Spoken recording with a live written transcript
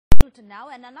Bulletin now,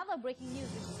 and another breaking news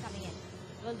which is coming in.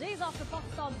 Well, days after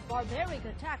Pakistan's barbaric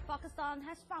attack, Pakistan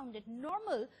has found it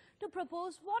normal to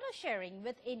propose water sharing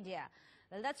with India.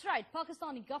 Well, that's right.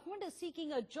 Pakistani government is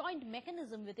seeking a joint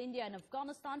mechanism with India and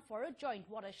Afghanistan for a joint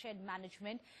watershed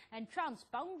management and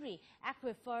transboundary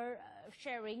aquifer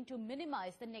sharing to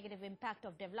minimize the negative impact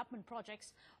of development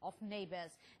projects of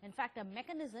neighbours. In fact, a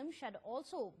mechanism should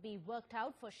also be worked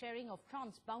out for sharing of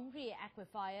transboundary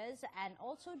aquifers and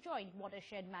also joint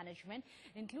watershed management,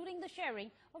 including the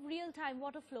sharing of real-time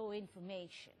water flow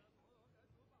information.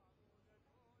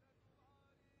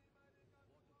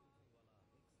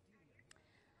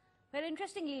 Well,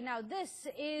 interestingly, now this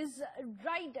is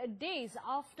right days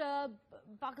after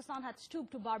Pakistan had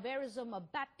stooped to barbarism. A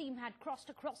bat team had crossed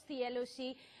across the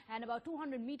LOC, and about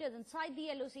 200 meters inside the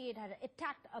LOC, it had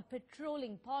attacked a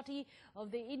patrolling party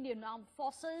of the Indian Armed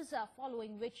Forces,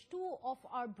 following which two of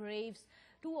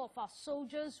our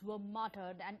soldiers were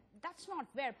martyred. And that's not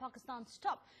where Pakistan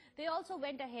stopped. They also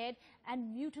went ahead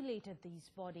and mutilated these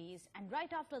bodies. And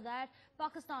right after that,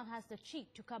 Pakistan has the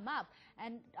cheek to come up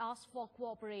and ask for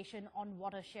cooperation on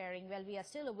water sharing. Well, we are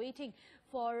still awaiting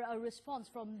for a response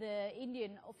from the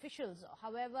Indian officials.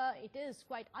 However, it is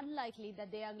quite unlikely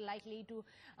that they are likely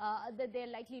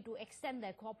to extend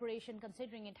their cooperation,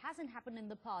 considering it hasn't happened in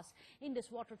the past.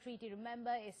 Indus Water Treaty,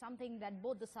 remember, is something that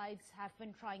both the sides have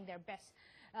been trying their best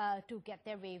to get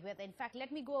their way with. In fact, let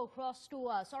me go across to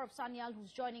Saurabh Sanyal,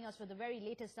 who's joining us with the very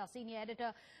latest, our senior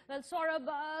editor. Well,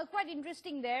 Saurabh, quite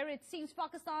interesting there. It seems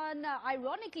Pakistan,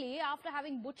 ironically, after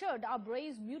having butchered our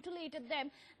braves, mutilated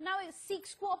them, now it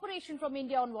seeks cooperation from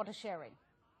India on water sharing.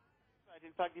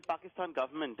 In fact, the Pakistan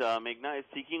government, Meghna, is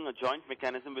seeking a joint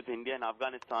mechanism with India and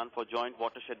Afghanistan for joint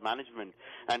watershed management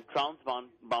and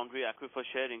transboundary aquifer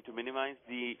sharing to minimize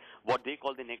what they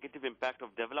call the negative impact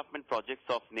of development projects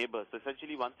of neighbours. So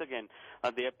essentially, once again,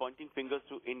 they are pointing fingers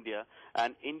to India,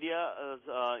 and India,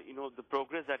 the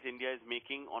progress that India is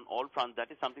making on all fronts, that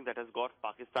is something that has got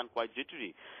Pakistan quite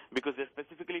jittery, because they're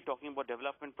specifically talking about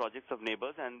development projects of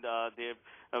neighbours, and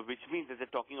which means that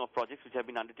they're talking of projects which have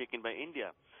been undertaken by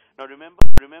India. Now,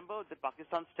 remember that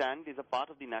Pakistan's stand is a part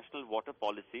of the national water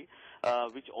policy,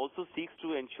 which also seeks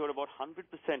to ensure about 100%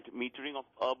 metering of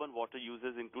urban water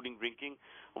users, including drinking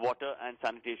water and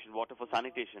sanitation, water for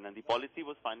sanitation. And the policy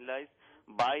was finalized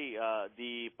by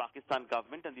the Pakistan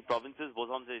government, and the provinces was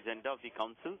on the agenda of the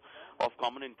Council of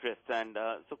Common Interest. And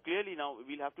so clearly now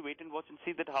we'll have to wait and watch and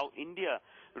see that how India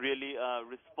really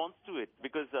responds to it,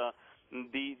 because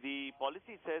the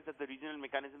policy says that the regional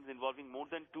mechanisms involving more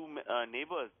than two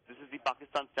neighbours, this is the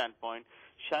Pakistan standpoint,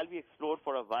 shall be explored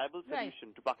for a viable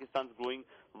solution to Pakistan's growing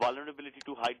vulnerability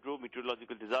to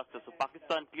hydro-meteorological disasters. So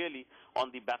Pakistan clearly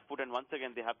on the back foot, and once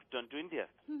again they have to turn to India.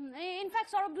 In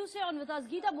fact, Saurabh, do stay on with us.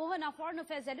 Geeta Mohan, our Foreign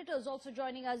Affairs editor, is also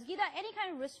joining us. Geeta, any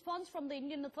kind of response from the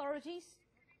Indian authorities?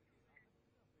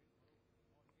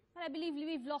 Well, I believe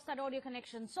we've lost that audio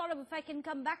connection. Saurabh, if I can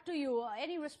come back to you,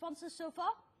 any responses so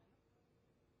far?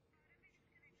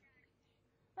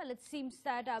 Well, it seems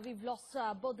that we've lost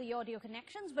both the audio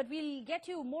connections, but we'll get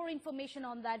you more information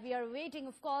on that. We are awaiting,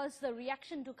 of course, the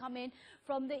reaction to come in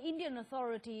from the Indian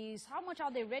authorities. How much are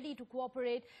they ready to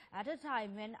cooperate at a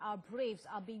time when our braves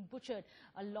are being butchered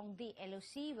along the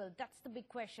LOC? Well, that's the big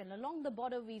question. Along the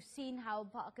border, we've seen how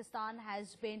Pakistan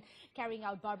has been carrying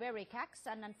out barbaric acts,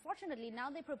 and unfortunately, now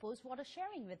they propose water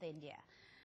sharing with India.